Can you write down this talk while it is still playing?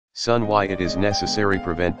Son, why it is necessary: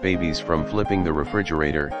 prevent babies from flipping the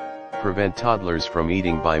refrigerator, prevent toddlers from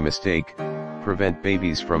eating by mistake, prevent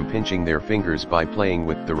babies from pinching their fingers by playing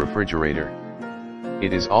with the refrigerator.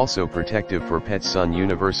 It is also protective for pets. Son,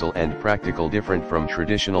 universal and practical, different from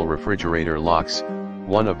traditional refrigerator locks.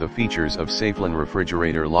 One of the features of SAFELON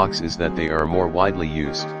refrigerator locks is that they are more widely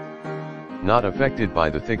used. Not affected by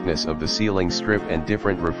the thickness of the sealing strip and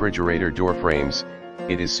different refrigerator door frames,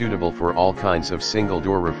 it is suitable for all kinds of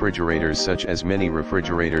single-door refrigerators such as mini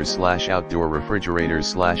refrigerators / outdoor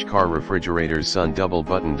refrigerators / car refrigerators. Son, double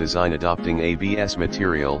button design adopting ABS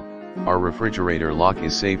material, our refrigerator lock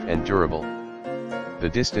is safe and durable. The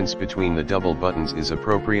distance between the double buttons is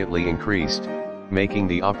appropriately increased, making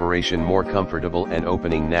the operation more comfortable and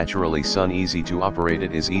opening naturally. Son, easy to operate.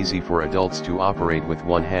 It is easy for adults to operate with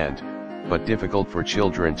one hand, but difficult for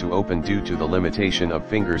children to open due to the limitation of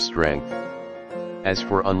finger strength. As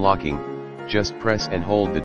for unlocking, just press and hold the